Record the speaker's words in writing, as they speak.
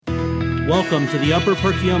Welcome to the Upper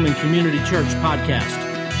Perkiomen Community Church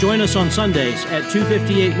podcast. Join us on Sundays at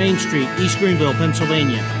 258 Main Street, East Greenville,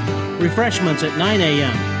 Pennsylvania. Refreshments at 9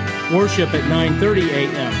 a.m., worship at 9:30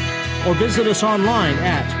 a.m., or visit us online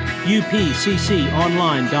at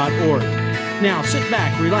upcconline.org. Now sit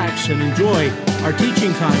back, relax, and enjoy our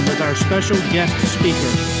teaching time with our special guest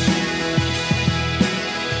speaker.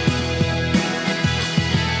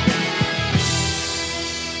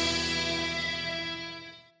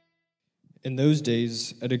 In those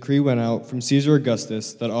days, a decree went out from Caesar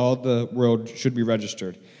Augustus that all the world should be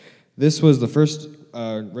registered. This was the first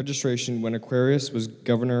registration when Aquarius was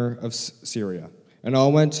governor of Syria, and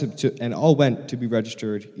all went to be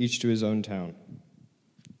registered, each to his own town.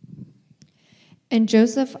 And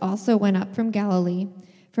Joseph also went up from Galilee,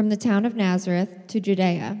 from the town of Nazareth to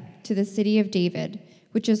Judea, to the city of David,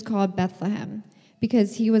 which is called Bethlehem,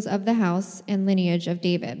 because he was of the house and lineage of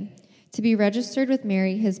David, to be registered with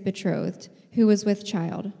Mary his betrothed, who was with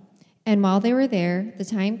child. And while they were there, the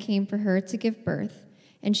time came for her to give birth,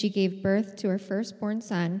 and she gave birth to her firstborn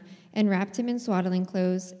son, and wrapped him in swaddling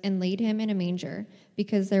clothes, and laid him in a manger,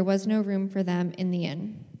 because there was no room for them in the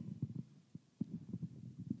inn.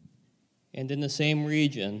 And in the same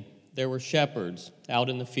region there were shepherds out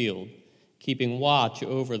in the field, keeping watch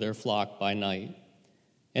over their flock by night.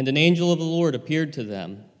 And an angel of the Lord appeared to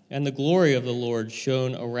them, and the glory of the Lord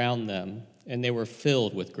shone around them, and they were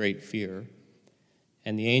filled with great fear.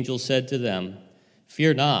 And the angel said to them,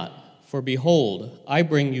 "Fear not, for behold, I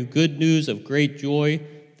bring you good news of great joy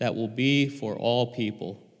that will be for all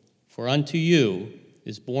people. For unto you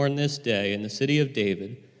is born this day in the city of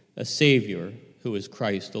David a Savior, who is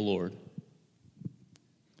Christ the Lord."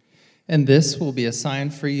 And this will be a sign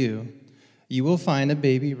for you. You will find a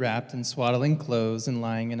baby wrapped in swaddling clothes and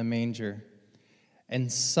lying in a manger. And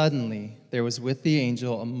suddenly there was with the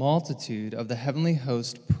angel a multitude of the heavenly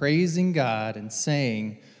host praising God and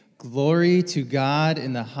saying, "Glory to God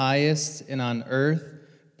in the highest, and on earth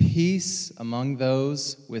peace among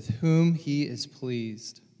those with whom he is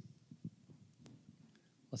pleased."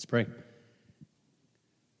 Let's pray.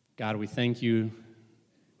 God, we thank you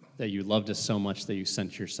that you loved us so much that you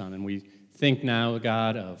sent your Son. And we think now,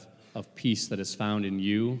 God, of peace that is found in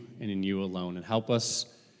you and in you alone. And help us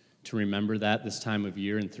to remember that this time of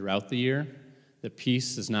year and throughout the year, that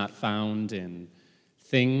peace is not found in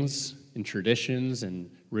things, in traditions,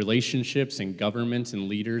 and relationships, and governments, and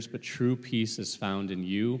leaders, but true peace is found in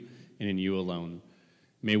you and in you alone.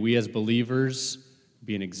 May we as believers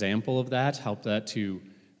be an example of that, help that to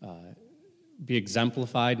be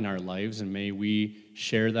exemplified in our lives, and may we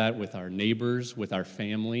share that with our neighbors, with our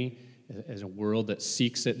family, as a world that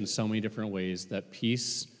seeks it in so many different ways, that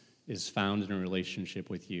peace is found in a relationship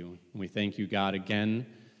with you. And we thank you, God, again,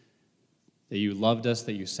 that you loved us,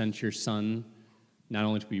 that you sent your Son, not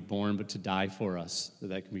only to be born, but to die for us,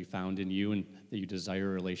 that can be found in you, and that you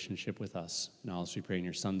desire a relationship with us. And all this we pray in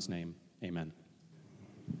your Son's name. Amen.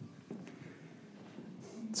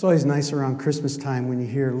 It's always nice around Christmas time when you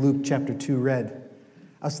hear Luke chapter 2 read.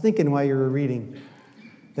 I was thinking while you were reading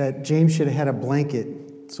that James should have had a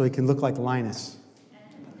blanket so he can look like Linus.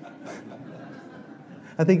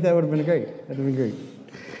 I think that would have been great. That would have been great.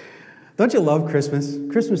 Don't you love Christmas?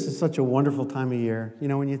 Christmas is such a wonderful time of year. You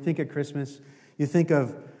know, when you think of Christmas, you think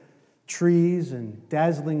of trees and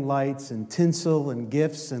dazzling lights and tinsel and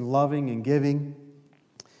gifts and loving and giving.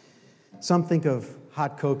 Some think of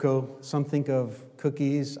hot cocoa. Some think of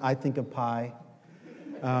cookies. I think of pie.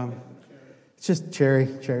 It's just cherry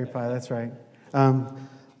pie, that's right.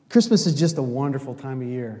 Christmas is just a wonderful time of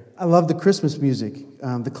year. I love the Christmas music,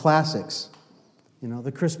 the classics. You know,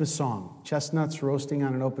 the Christmas song, chestnuts roasting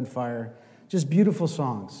on an open fire, just beautiful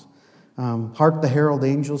songs. Hark the Herald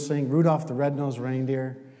Angels Sing, Rudolph the Red-Nosed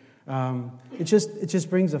Reindeer. It just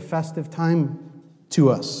brings a festive time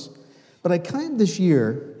to us. But this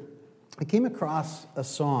year, I came across a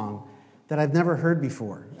song that I've never heard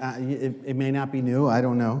before. It may not be new, I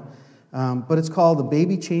don't know. But it's called "The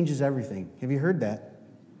Baby Changes Everything." Have you heard that?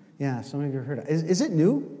 Yeah, some of you have heard it. Is it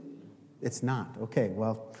new? It's not. Okay,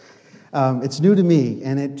 well, it's new to me,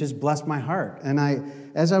 and it just blessed my heart. And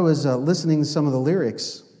as I was listening to some of the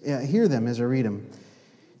lyrics, hear them as I read them.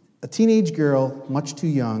 A teenage girl, much too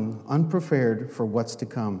young, unprepared for what's to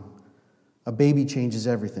come. A baby changes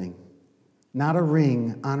everything. Not a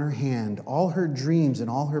ring on her hand, all her dreams and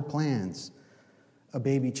all her plans. A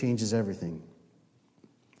baby changes everything.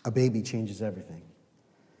 A baby changes everything.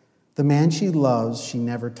 The man she loves, she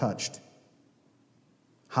never touched.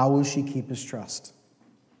 How will she keep his trust?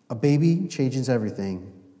 A baby changes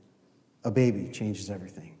everything. A baby changes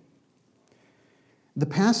everything. The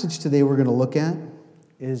passage today we're going to look at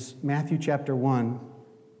is Matthew chapter 1,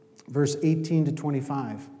 verse 18 to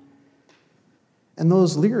 25. And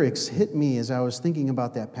those lyrics hit me as I was thinking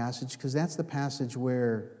about that passage, because that's the passage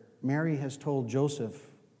where Mary has told Joseph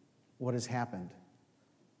what has happened.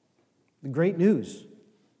 The great news.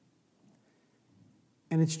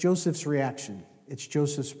 And it's Joseph's reaction. It's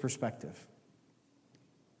Joseph's perspective.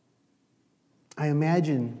 I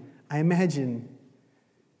imagine,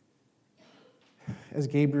 as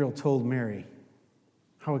Gabriel told Mary,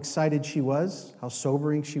 how excited she was, how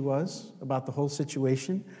sobering she was about the whole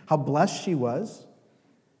situation, how blessed she was,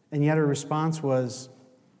 and yet her response was,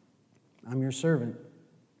 "I'm your servant."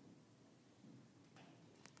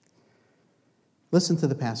 Listen to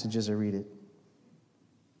the passage as I read it.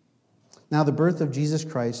 Now the birth of Jesus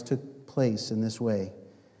Christ took place in this way.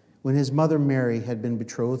 When his mother Mary had been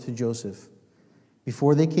betrothed to Joseph,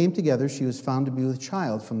 before they came together, she was found to be with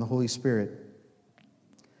child from the Holy Spirit.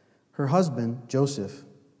 Her husband, Joseph,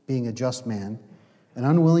 being a just man and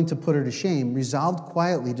unwilling to put her to shame, resolved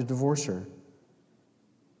quietly to divorce her.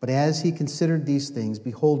 But as he considered these things,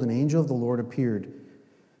 behold, an angel of the Lord appeared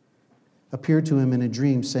to him in a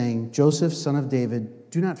dream, saying, "Joseph, son of David,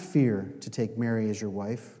 do not fear to take Mary as your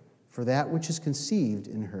wife, for that which is conceived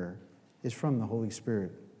in her is from the Holy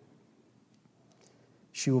Spirit.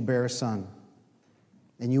 She will bear a son,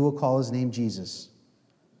 and you will call his name Jesus,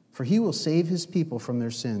 for he will save his people from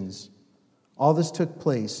their sins." All this took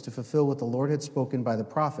place to fulfill what the Lord had spoken by the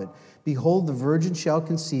prophet. "Behold, the virgin shall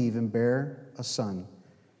conceive and bear a son,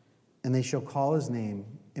 and they shall call his name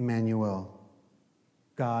Emmanuel,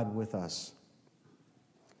 God with us."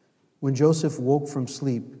 When Joseph woke from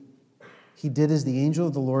sleep, he did as the angel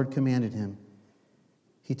of the Lord commanded him.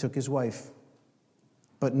 He took his wife,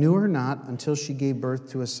 but knew her not until she gave birth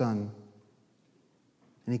to a son,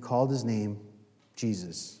 and he called his name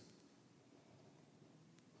Jesus.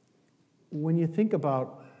 When you think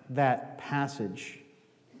about that passage,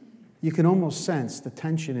 you can almost sense the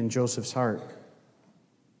tension in Joseph's heart.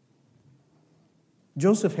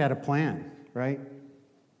 Joseph had a plan, right?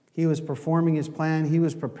 He was performing his plan. He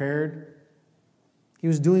was prepared. He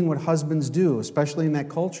was doing what husbands do, especially in that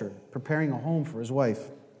culture, preparing a home for his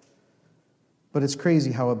wife. But it's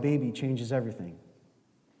crazy how a baby changes everything.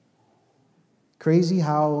 Crazy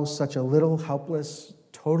how such a little, helpless,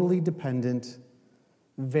 totally dependent,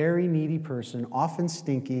 very needy person, often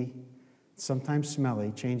stinky, sometimes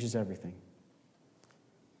smelly, changes everything.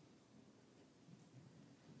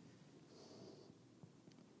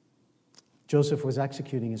 Joseph was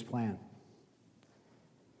executing his plan.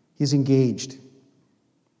 He's engaged.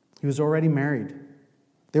 He was already married.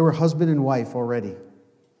 They were husband and wife already.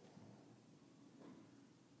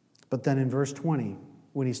 But then in verse 20,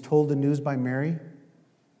 when he's told the news by Mary,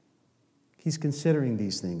 he's considering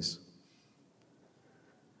these things.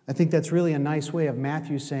 I think that's really a nice way of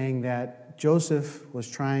Matthew saying that Joseph was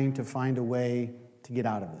trying to find a way to get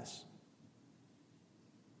out of this.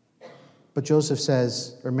 But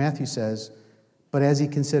Matthew says, but as he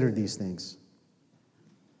considered these things.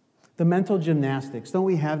 The mental gymnastics, don't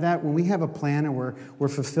we have that? When we have a plan and we're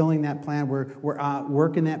fulfilling that plan, we're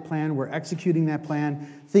working that plan, we're executing that plan,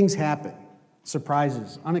 things happen.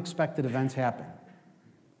 Surprises, unexpected events happen.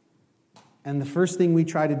 And the first thing we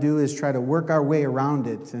try to do is try to work our way around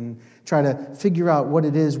it and try to figure out what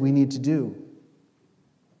it is we need to do.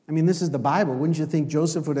 I mean, this is the Bible. Wouldn't you think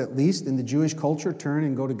Joseph would at least, in the Jewish culture, turn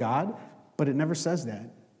and go to God? But it never says that.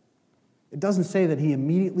 It doesn't say that he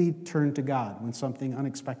immediately turned to God when something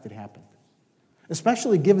unexpected happened,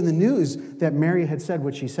 especially given the news that Mary had said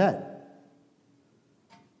what she said.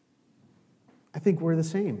 I think we're the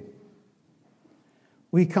same.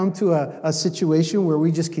 We come to a situation where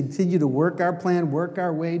we just continue to work our plan, work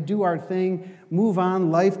our way, do our thing, move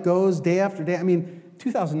on, life goes day after day. I mean,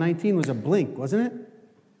 2019 was a blink, wasn't it?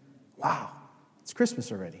 Wow, it's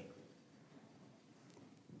Christmas already.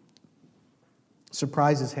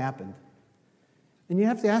 Surprises happened. And you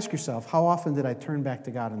have to ask yourself, how often did I turn back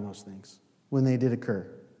to God in those things when they did occur?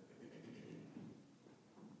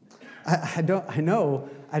 I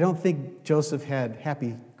don't think Joseph had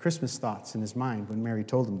happy Christmas thoughts in his mind when Mary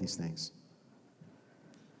told him these things.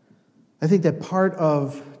 I think that part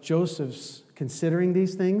of Joseph's considering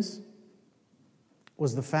these things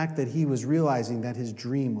was the fact that he was realizing that his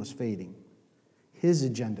dream was fading. His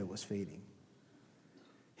agenda was fading.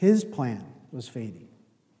 His plan was fading.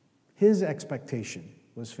 His expectation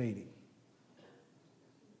was fading.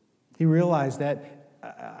 He realized that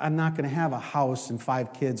I'm not going to have a house and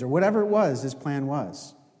 5 kids or whatever it was his plan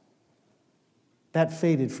was. That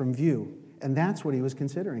faded from view. And that's what he was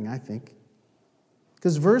considering, I think.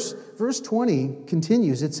 Because verse 20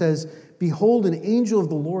 continues. It says, "Behold, an angel of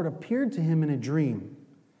the Lord appeared to him in a dream."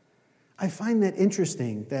 I find that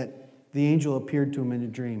interesting that the angel appeared to him in a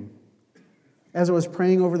dream. As I was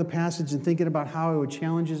praying over the passage and thinking about how it would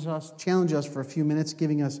challenge us for a few minutes,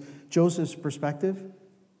 giving us Joseph's perspective,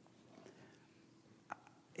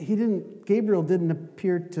 Gabriel didn't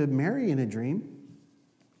appear to Mary in a dream,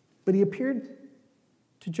 but he appeared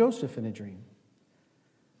to Joseph in a dream.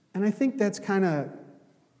 And I think that's kind of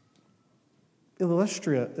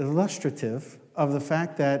illustrative of the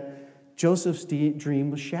fact that Joseph's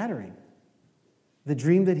dream was shattering. The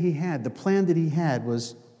dream that he had, the plan that he had,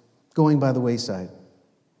 was going by the wayside.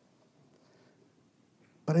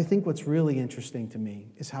 But I think what's really interesting to me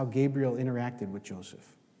is how Gabriel interacted with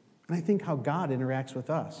Joseph. And I think how God interacts with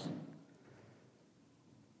us.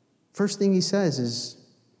 First thing he says is,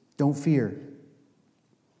 don't fear.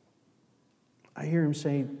 I hear him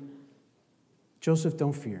say, Joseph,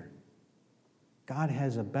 don't fear. God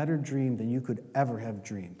has a better dream than you could ever have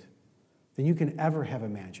dreamed, than you can ever have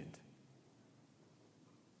imagined.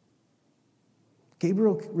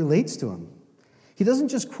 Gabriel relates to him. He doesn't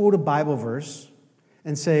just quote a Bible verse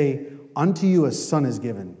and say, unto you a son is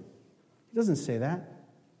given. He doesn't say that.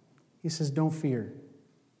 He says, don't fear.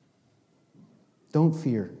 Don't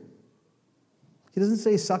fear. He doesn't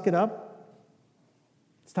say, suck it up.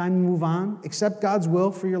 It's time to move on. Accept God's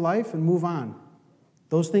will for your life and move on.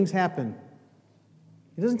 Those things happen.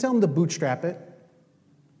 He doesn't tell him to bootstrap it.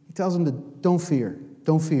 He tells him to don't fear.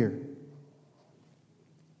 Don't fear.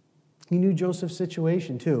 He knew Joseph's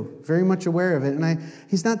situation too, very much aware of it. And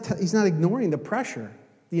he's not ignoring the pressure,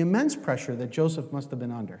 the immense pressure that Joseph must have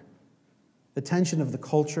been under. The tension of the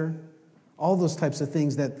culture, all those types of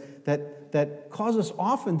things that cause us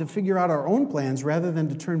often to figure out our own plans rather than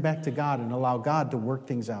to turn back to God and allow God to work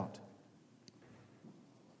things out.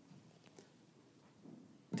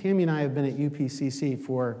 Tammy and I have been at UPCC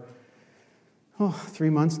for 3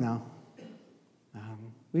 months now.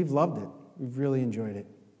 We've loved it. We've really enjoyed it.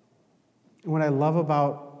 And what I love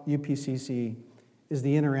about UPCC is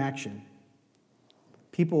the interaction.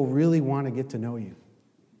 People really want to get to know you.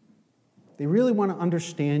 They really want to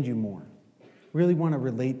understand you more, really want to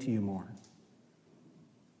relate to you more.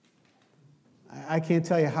 I can't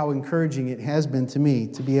tell you how encouraging it has been to me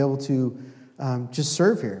to be able to just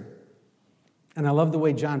serve here. And I love the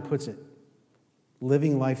way John puts it,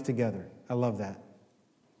 living life together. I love that.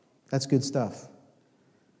 That's good stuff.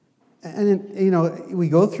 And, we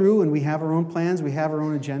go through and we have our own plans, we have our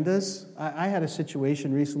own agendas. I had a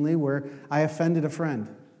situation recently where I offended a friend.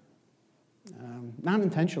 Not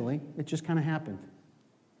intentionally, it just kind of happened.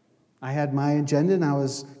 I had my agenda and I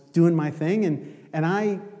was doing my thing, and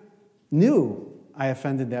I knew I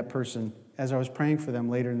offended that person as I was praying for them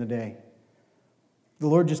later in the day. The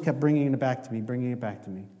Lord just kept bringing it back to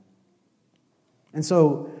me. And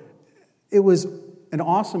so it was an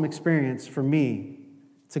awesome experience for me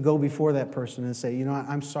to go before that person and say,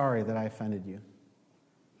 I'm sorry that I offended you.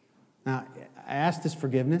 Now, I asked his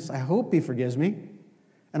forgiveness. I hope he forgives me.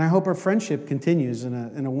 And I hope our friendship continues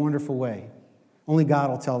in a wonderful way. Only God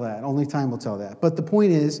will tell that. Only time will tell that. But the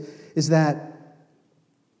point is that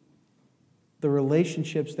the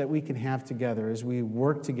relationships that we can have together as we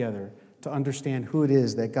work together to understand who it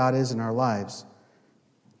is that God is in our lives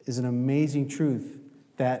is an amazing truth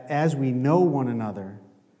that as we know one another,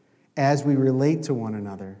 as we relate to one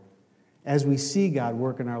another, as we see God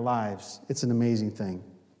work in our lives, it's an amazing thing.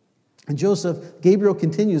 And Gabriel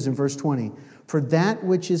continues in verse 20, for that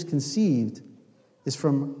which is conceived is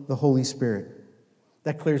from the Holy Spirit.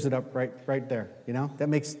 That clears it up right there, That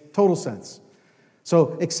makes total sense.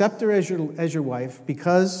 So accept her as your wife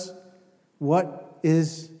because what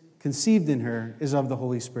is conceived in her is of the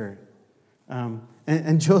Holy Spirit.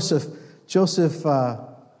 And Joseph, just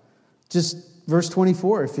verse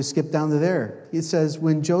 24, if you skip down to there, it says,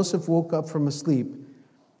 when Joseph woke up from asleep,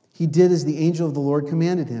 he did as the angel of the Lord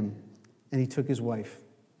commanded him, and he took his wife.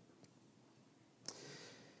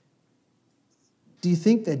 Do you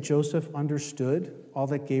think that Joseph understood all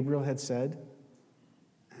that Gabriel had said?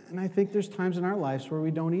 And I think there's times in our lives where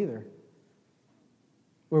we don't either.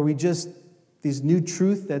 Where we just, this new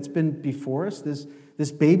truth that's been before us,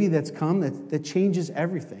 this baby that's come that changes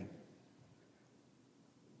everything.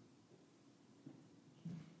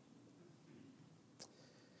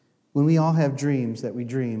 When we all have dreams that we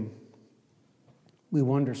dream, we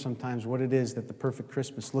wonder sometimes what it is that the perfect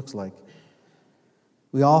Christmas looks like.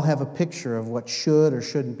 We all have a picture of what should or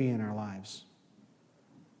shouldn't be in our lives.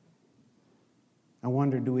 I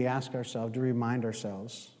wonder, do we ask ourselves, do we remind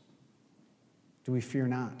ourselves, do we fear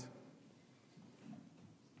not?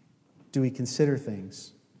 Do we consider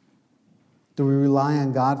things? Do we rely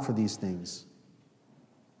on God for these things?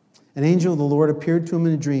 An angel of the Lord appeared to him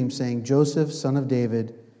in a dream, saying, Joseph, son of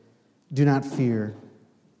David, do not fear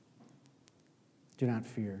Do not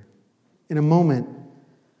fear. In a moment,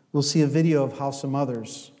 we'll see a video of how some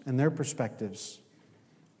others and their perspectives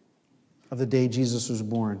of the day Jesus was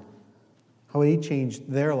born, how he changed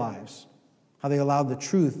their lives, how they allowed the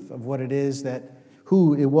truth of what it is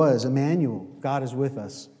who it was, Emmanuel, God is with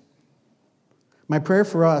us. My prayer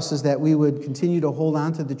for us is that we would continue to hold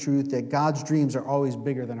on to the truth that God's dreams are always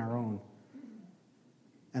bigger than our own,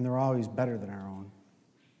 and they're always better than our own.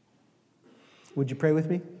 Would you pray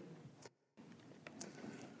with me?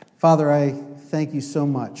 Father, I thank you so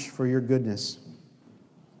much for your goodness.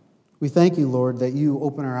 We thank you, Lord, that you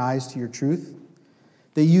open our eyes to your truth,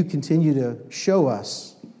 that you continue to show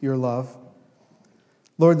us your love.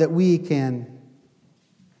 Lord, that we can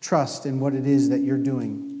trust in what it is that you're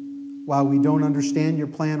doing. While we don't understand your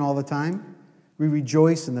plan all the time, we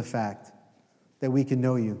rejoice in the fact that we can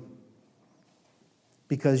know you.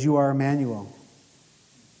 Because you are Emmanuel.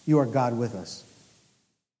 You are God with us.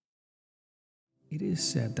 It is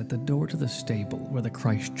said that the door to the stable where the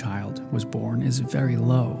Christ child was born is very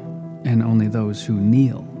low, and only those who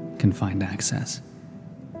kneel can find access.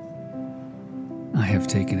 I have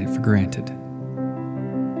taken it for granted.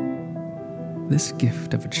 This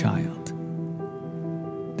gift of a child,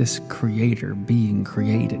 this creator being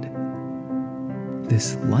created,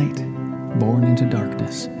 this light born into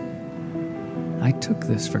darkness, I took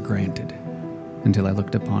this for granted until I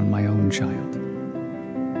looked upon my own child,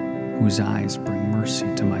 whose eyes bring mercy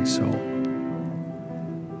to my soul,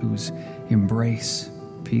 whose embrace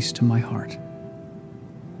peace to my heart,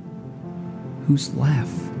 whose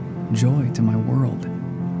laugh joy to my world.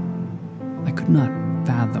 I could not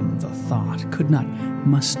fathom the thought, could not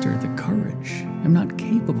muster the courage. I'm not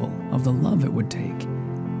capable of the love it would take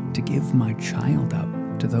to give my child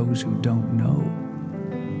up to those who don't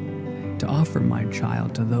know, to offer my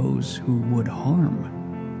child to those who would harm,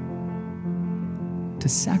 to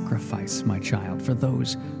sacrifice my child for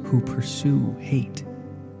those who pursue hate.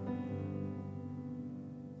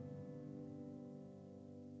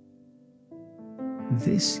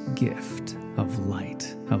 This gift of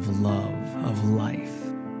light, of love, of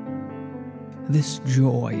life, this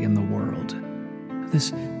joy in the world,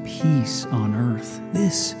 this peace on earth,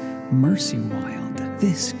 this mercy wild,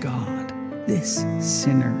 this God, this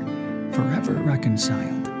sinner forever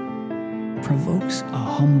reconciled, provokes a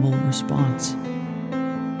humble response.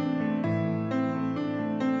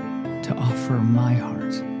 To offer my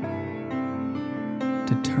heart,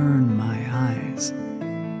 to turn my eyes,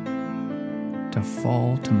 to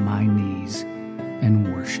fall to my knees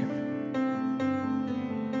and worship.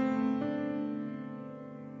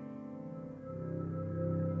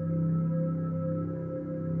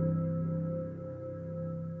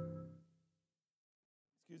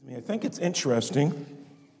 Excuse me, I think it's interesting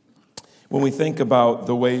when we think about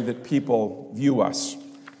the way that people view us.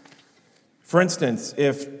 For instance,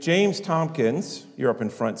 if James Tompkins, you're up in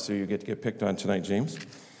front, so you get to get picked on tonight, James.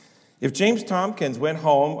 If James Tompkins went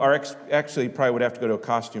home, or actually probably would have to go to a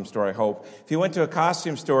costume store, I hope. If he went to a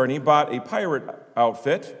costume store and he bought a pirate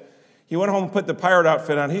outfit, he went home and put the pirate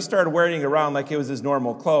outfit on, he started wearing it around like it was his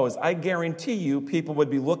normal clothes, I guarantee you people would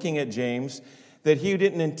be looking at James that he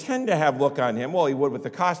didn't intend to have look on him, well, he would with the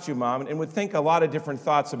costume on, and would think a lot of different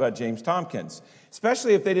thoughts about James Tompkins.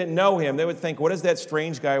 Especially if they didn't know him, they would think, what is that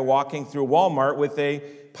strange guy walking through Walmart with a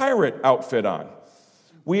pirate outfit on?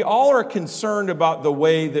 We all are concerned about the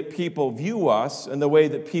way that people view us and the way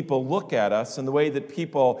that people look at us and the way that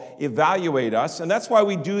people evaluate us, and that's why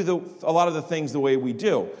we do a lot of the things the way we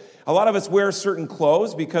do. A lot of us wear certain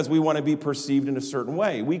clothes because we want to be perceived in a certain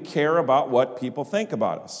way. We care about what people think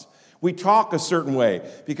about us. We talk a certain way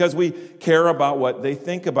because we care about what they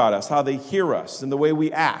think about us, how they hear us, and the way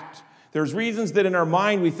we act. There's reasons that in our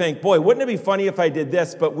mind we think, boy, wouldn't it be funny if I did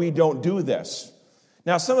this, but we don't do this.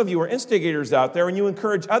 Now, some of you are instigators out there, and you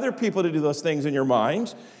encourage other people to do those things in your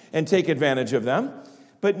mind and take advantage of them.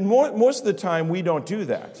 But most of the time, we don't do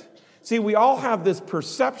that. See, we all have this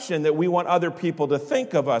perception that we want other people to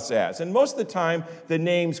think of us as. And most of the time, the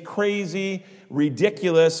names crazy,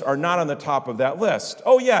 ridiculous are not on the top of that list.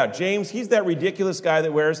 Oh yeah, James, he's that ridiculous guy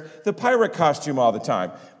that wears the pirate costume all the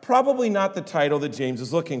time. Probably not the title that James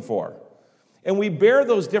is looking for. And we bear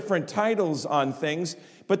those different titles on things,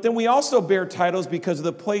 but then we also bear titles because of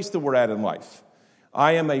the place that we're at in life.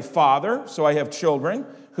 I am a father, so I have children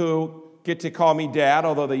who get to call me dad,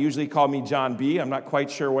 although they usually call me John B. I'm not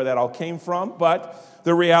quite sure where that all came from, but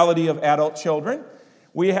the reality of adult children.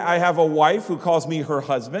 I have a wife who calls me her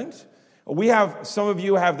husband. Some of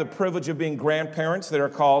you have the privilege of being grandparents that are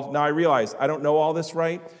called, now I realize I don't know all this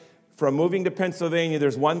right. From moving to Pennsylvania,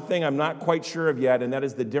 there's one thing I'm not quite sure of yet, and that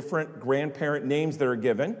is the different grandparent names that are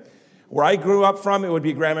given. Where I grew up from, it would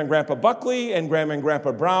be Grandma and Grandpa Buckley and Grandma and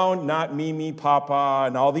Grandpa Brown, not Mimi, Papa,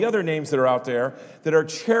 and all the other names that are out there that are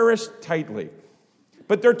cherished tightly.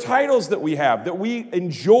 But they're titles that we have, that we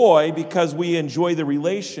enjoy because we enjoy the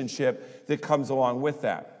relationship that comes along with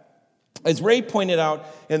that. As Ray pointed out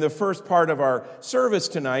in the first part of our service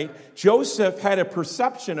tonight, Joseph had a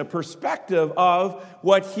perception, a perspective of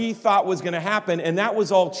what he thought was going to happen, and that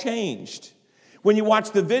was all changed. When you watch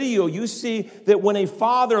the video, you see that when a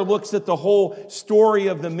father looks at the whole story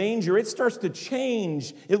of the manger, it starts to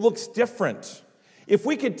change. It looks different. If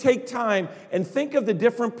we could take time and think of the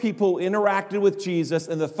different people who interacted with Jesus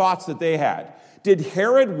and the thoughts that they had. Did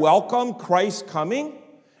Herod welcome Christ's coming?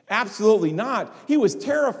 Absolutely not. He was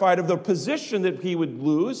terrified of the position that he would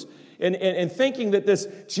lose and thinking that this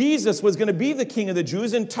Jesus was going to be the king of the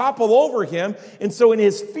Jews and topple over him. And so in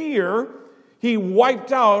his fear, he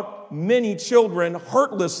wiped out many children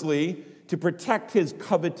heartlessly to protect his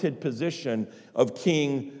coveted position of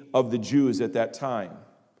king of the Jews at that time.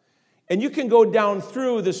 And you can go down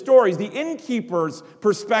through the stories. The innkeeper's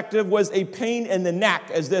perspective was a pain in the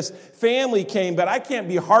neck as this family came, but I can't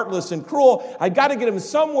be heartless and cruel. I got to get them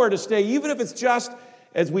somewhere to stay, even if it's just,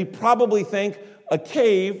 as we probably think, a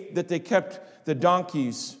cave that they kept the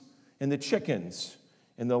donkeys and the chickens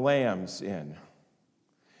and the lambs in.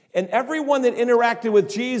 And everyone that interacted with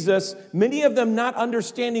Jesus, many of them not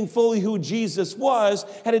understanding fully who Jesus was,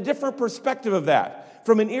 had a different perspective of that.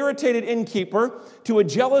 From an irritated innkeeper, to a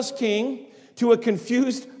jealous king, to a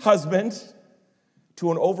confused husband,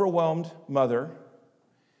 to an overwhelmed mother.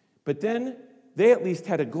 But then they at least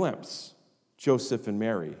had a glimpse, Joseph and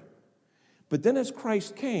Mary. But then as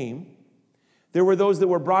Christ came, there were those that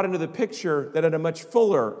were brought into the picture that had a much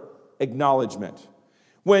fuller acknowledgement.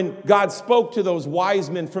 When God spoke to those wise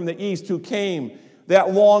men from the east who came,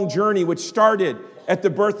 that long journey which started at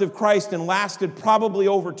the birth of Christ and lasted probably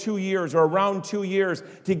over 2 years or around 2 years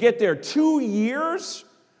to get there. 2 years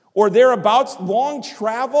or thereabouts, long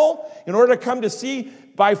travel in order to come to see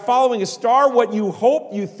by following a star what you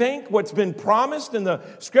hope, you think, what's been promised in the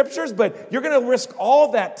scriptures, but you're going to risk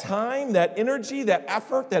all that time, that energy, that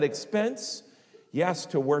effort, that expense, yes,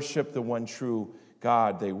 to worship the one true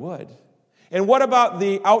God they would. And what about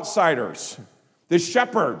the outsiders, the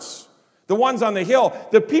shepherds? The ones on the hill,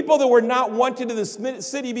 the people that were not wanted to the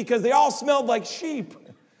city because they all smelled like sheep.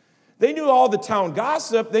 They knew all the town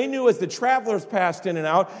gossip. They knew as the travelers passed in and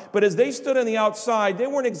out. But as they stood on the outside, they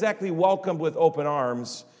weren't exactly welcomed with open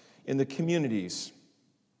arms in the communities.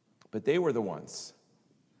 But they were the ones.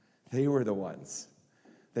 They were the ones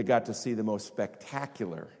that got to see the most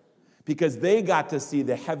spectacular because they got to see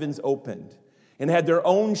the heavens opened and had their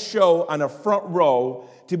own show on a front row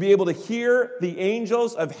to be able to hear the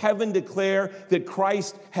angels of heaven declare that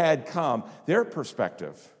Christ had come. Their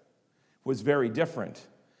perspective was very different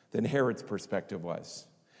than Herod's perspective was.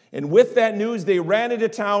 And with that news, they ran into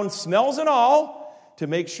town, smells and all, to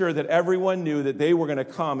make sure that everyone knew that they were going to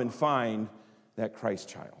come and find that Christ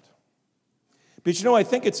child. But you know, I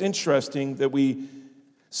think it's interesting that we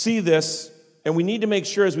see this. And we need to make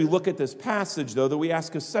sure as we look at this passage, though, that we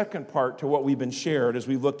ask a second part to what we've been shared as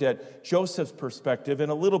we looked at Joseph's perspective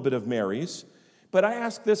and a little bit of Mary's. But I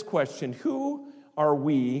ask this question: who are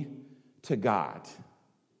we to God?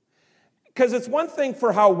 Because it's one thing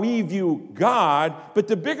for how we view God, but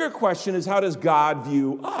the bigger question is, how does God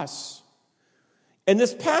view us? And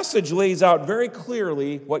this passage lays out very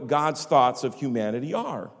clearly what God's thoughts of humanity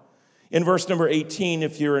are. In verse number 18,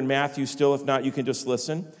 if you're in Matthew still, if not, you can just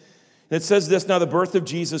listen. It says this: Now the birth of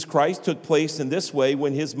Jesus Christ took place in this way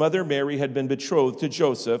when his mother Mary had been betrothed to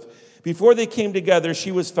Joseph. Before they came together,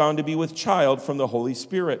 she was found to be with child from the Holy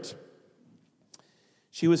Spirit.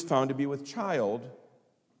 She was found to be with child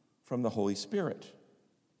from the Holy Spirit.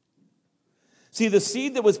 See, the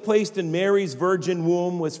seed that was placed in Mary's virgin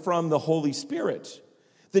womb was from the Holy Spirit.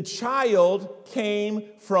 The child came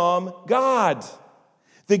from God.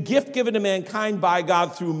 The gift given to mankind by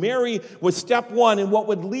God through Mary was step one in what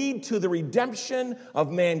would lead to the redemption of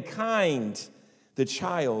mankind. The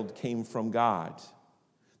child came from God.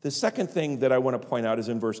 The second thing that I want to point out is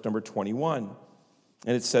in verse number 21.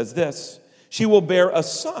 And it says this: She will bear a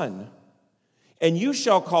son, and you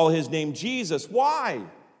shall call his name Jesus. Why?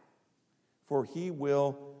 For he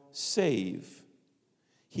will save.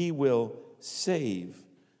 He will save.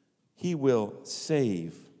 He will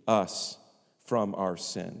save us from our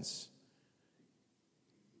sins.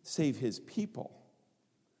 Save his people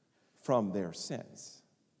from their sins.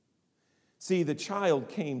 See, the child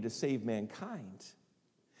came to save mankind.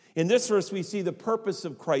 In this verse, we see the purpose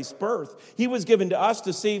of Christ's birth. He was given to us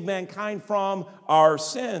to save mankind from our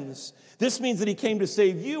sins. This means that he came to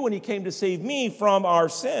save you and he came to save me from our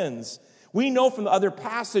sins. We know from the other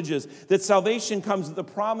passages that salvation comes with the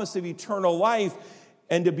promise of eternal life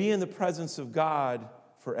and to be in the presence of God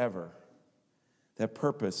forever. That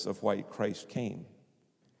purpose of why Christ came.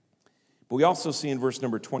 But we also see in verse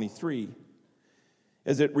number 23,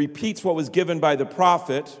 as it repeats what was given by the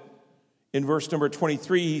prophet, in verse number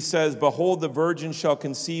 23, he says, "Behold, the virgin shall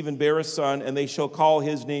conceive and bear a son, and they shall call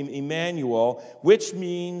his name Emmanuel," which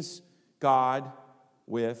means God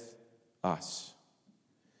with us.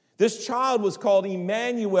 This child was called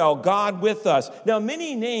Emmanuel, God with us. Now,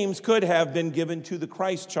 many names could have been given to the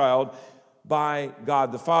Christ child by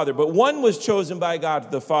God the Father, but one was chosen by God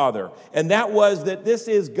the Father, and that was that this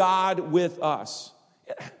is God with us.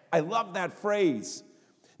 I love that phrase.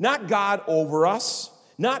 Not God over us,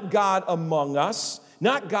 not God among us,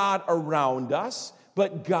 not God around us,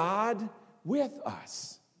 but God with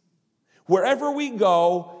us. Wherever we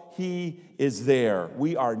go, he is there.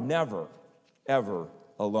 We are never, ever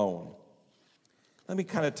alone. Let me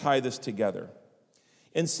kind of tie this together.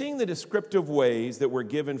 In seeing the descriptive ways that were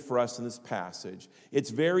given for us in this passage, it's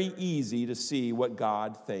very easy to see what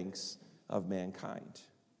God thinks of mankind.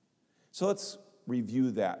 So let's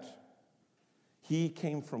review that. He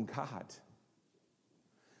came from God.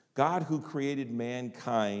 God, who created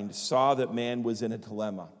mankind, saw that man was in a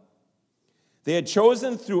dilemma. They had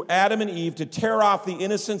chosen through Adam and Eve to tear off the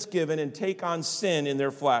innocence given and take on sin in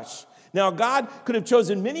their flesh. Now, God could have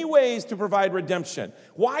chosen many ways to provide redemption.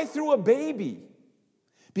 Why through a baby?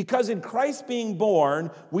 Because in Christ being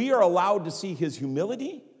born, we are allowed to see his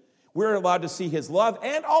humility, we're allowed to see his love,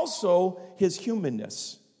 and also his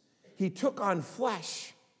humanness. He took on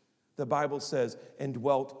flesh, the Bible says, and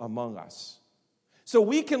dwelt among us. So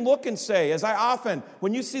we can look and say, as I often,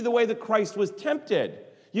 when you see the way that Christ was tempted,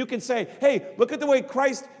 you can say, hey, look at the way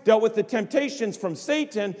Christ dealt with the temptations from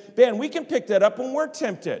Satan. Man, we can pick that up when we're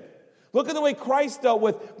tempted. Look at the way Christ dealt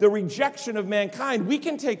with the rejection of mankind. We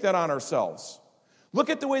can take that on ourselves. Look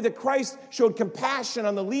at the way that Christ showed compassion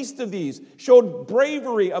on the least of these, showed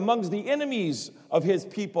bravery amongst the enemies of his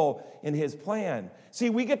people in his plan. See,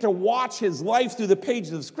 we get to watch his life through the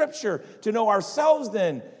pages of Scripture to know ourselves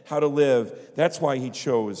then how to live. That's why he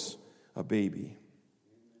chose a baby.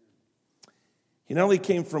 He not only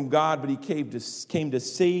came from God, but he came to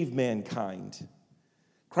save mankind.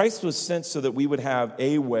 Christ was sent so that we would have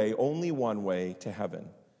a way, only one way, to heaven.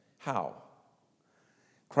 How?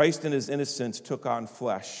 Christ in his innocence took on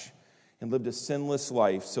flesh and lived a sinless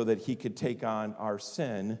life so that he could take on our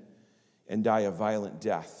sin and die a violent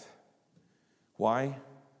death. Why?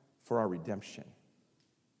 For our redemption.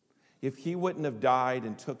 If he wouldn't have died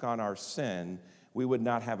and took on our sin, we would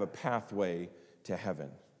not have a pathway to heaven,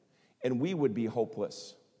 and we would be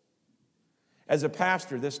hopeless. As a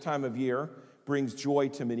pastor, this time of year brings joy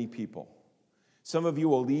to many people. Some of you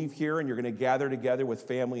will leave here and you're going to gather together with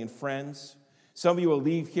family and friends. Some of you will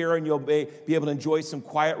leave here and you'll be able to enjoy some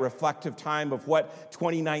quiet, reflective time of what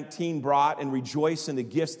 2019 brought and rejoice in the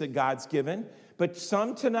gifts that God's given. But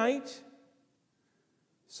some tonight,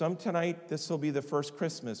 this will be the first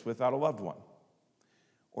Christmas without a loved one,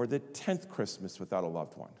 or the 10th Christmas without a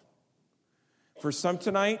loved one. For some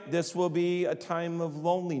tonight, this will be a time of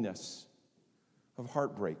loneliness, of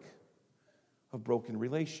heartbreak, of broken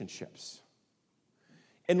relationships.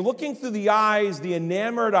 And looking through the eyes, the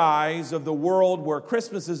enamored eyes of the world where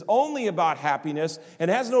Christmas is only about happiness and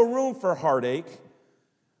has no room for heartache,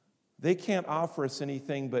 they can't offer us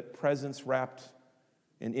anything but presents wrapped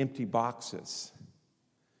in empty boxes.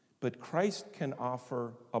 But Christ can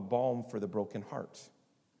offer a balm for the broken heart.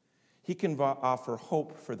 He can offer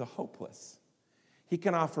hope for the hopeless. He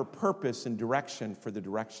can offer purpose and direction for the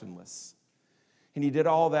directionless. And he did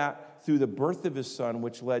all that through the birth of his son,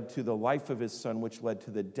 which led to the life of his son, which led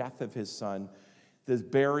to the death of his son, his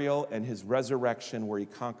burial and his resurrection, where he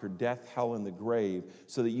conquered death, hell, and the grave,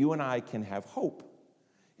 so that you and I can have hope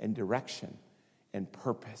and direction and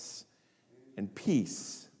purpose and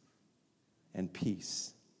peace and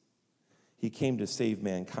peace. He came to save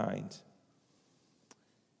mankind.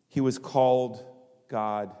 He was called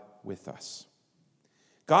God with us.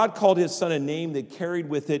 God called his son a name that carried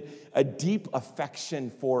with it a deep affection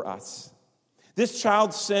for us. This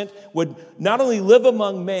child sent would not only live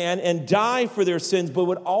among man and die for their sins, but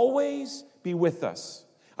would always be with us.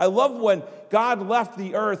 I love when Christ left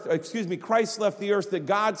the earth, that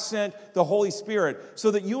God sent the Holy Spirit,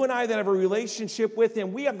 so that you and I that have a relationship with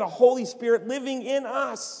him, we have the Holy Spirit living in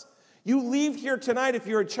us. You leave here tonight, if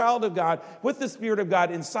you're a child of God, with the Spirit of God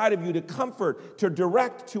inside of you to comfort, to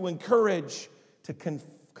direct, to encourage, to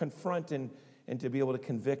confront and to be able to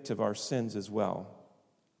convict of our sins as well.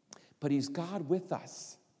 But he's God with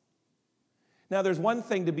us. Now, there's one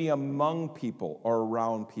thing to be among people or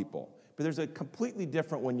around people, but there's a completely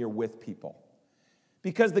different when you're with people.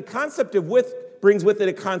 Because the concept of with brings with it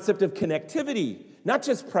a concept of connectivity, not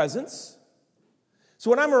just presence. So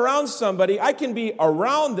when I'm around somebody, I can be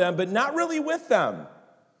around them, but not really with them.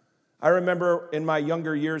 I remember in my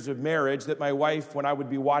younger years of marriage that my wife, when I would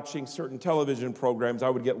be watching certain television programs, I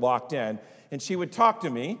would get locked in, and she would talk to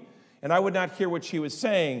me, and I would not hear what she was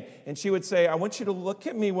saying. And she would say, I want you to look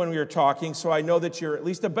at me when we are talking so I know that you're at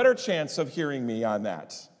least a better chance of hearing me on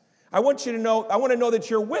that. I want to know that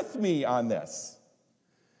you're with me on this.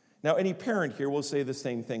 Now, any parent here will say the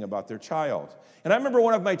same thing about their child. And I remember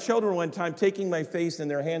one of my children one time taking my face in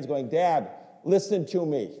their hands going, Dad, listen to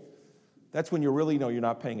me. That's when you really know you're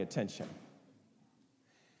not paying attention.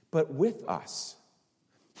 But with us,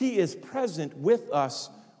 he is present with us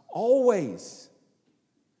always.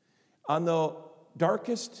 On the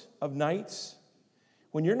darkest of nights,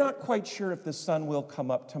 when you're not quite sure if the sun will come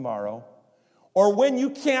up tomorrow, or when you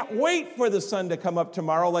can't wait for the sun to come up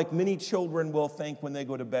tomorrow, like many children will think when they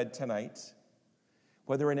go to bed tonight,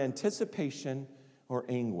 whether in anticipation or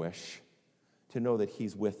anguish, to know that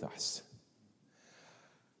he's with us.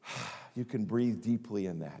 You can breathe deeply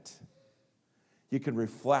in that. You can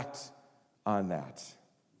reflect on that.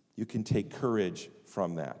 You can take courage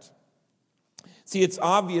from that. See, it's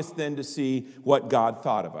obvious then to see what God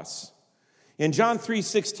thought of us. In John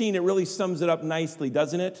 3:16, it really sums it up nicely,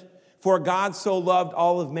 doesn't it? For God so loved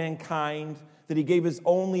all of mankind that he gave his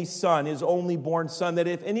only son, his only born son, that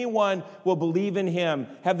if anyone will believe in him,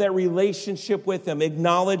 have that relationship with him,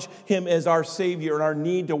 acknowledge him as our Savior and our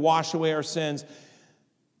need to wash away our sins,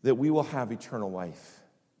 that we will have eternal life.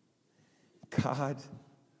 God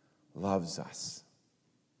loves us.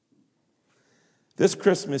 This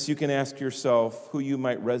Christmas, you can ask yourself who you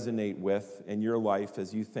might resonate with in your life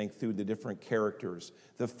as you think through the different characters.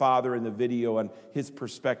 The father in the video and his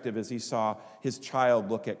perspective as he saw his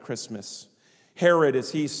child look at Christmas. Herod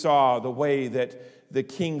as he saw the way that the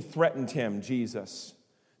king threatened him, Jesus.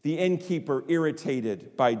 The innkeeper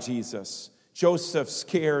irritated by Jesus. Joseph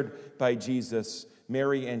scared by Jesus.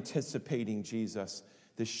 Mary anticipating Jesus.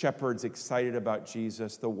 The shepherds excited about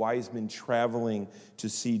Jesus. The wise men traveling to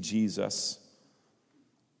see Jesus.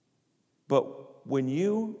 But when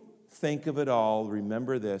you think of it all,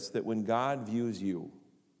 remember this, that when God views you,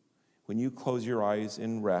 when you close your eyes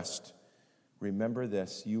in rest, remember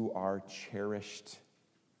this, you are cherished.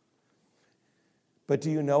 But do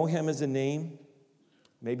you know him as a name?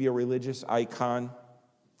 Maybe a religious icon?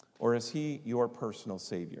 Or is he your personal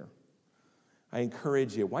Savior? I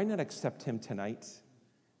encourage you, why not accept him tonight?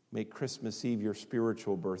 Make Christmas Eve your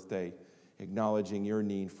spiritual birthday, acknowledging your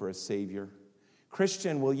need for a Savior.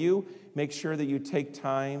 Christian, will you make sure that you take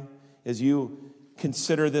time as you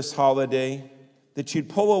consider this holiday, that you'd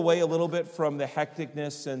pull away a little bit from the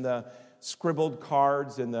hecticness and the scribbled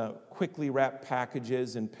cards and the quickly wrapped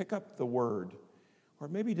packages and pick up the Word, or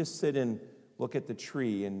maybe just sit and look at the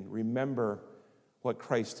tree and remember what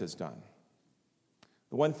Christ has done.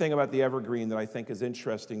 The one thing about the evergreen that I think is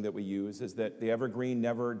interesting that we use is that the evergreen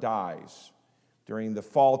never dies. During the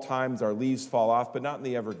fall times, our leaves fall off, but not in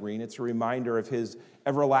the evergreen. It's a reminder of his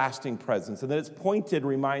everlasting presence. And that it's pointed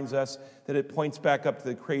reminds us that it points back up to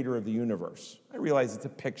the creator of the universe. I realize it's a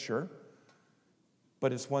picture,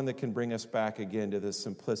 but it's one that can bring us back again to this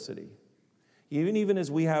simplicity. Even as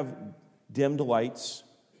we have dimmed lights,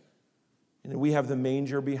 and we have the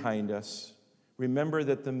manger behind us, remember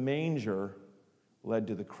that the manger led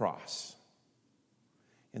to the cross.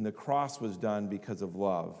 And the cross was done because of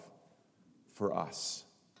love for us.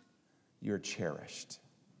 You're cherished.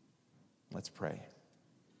 Let's pray.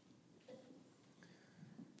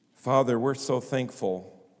 Father, we're so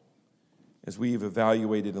thankful as we've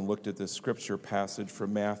evaluated and looked at this scripture passage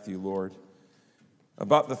from Matthew, Lord,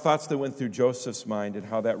 about the thoughts that went through Joseph's mind and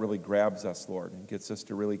how that really grabs us, Lord, and gets us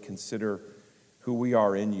to really consider who we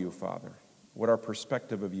are in you, Father, what our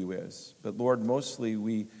perspective of you is. But Lord, mostly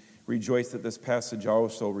we rejoice that this passage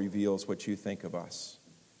also reveals what you think of us.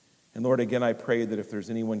 And Lord, again, I pray that if there's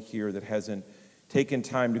anyone here that hasn't taken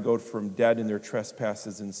time to go from dead in their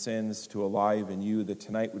trespasses and sins to alive in you, that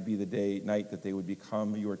tonight would be the night that they would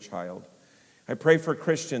become your child. I pray for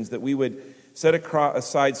Christians that we would set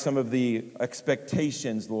aside some of the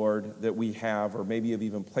expectations, Lord, that we have or maybe have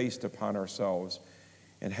even placed upon ourselves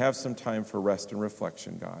and have some time for rest and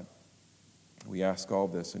reflection, God. We ask all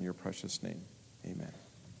this in your precious name. Amen.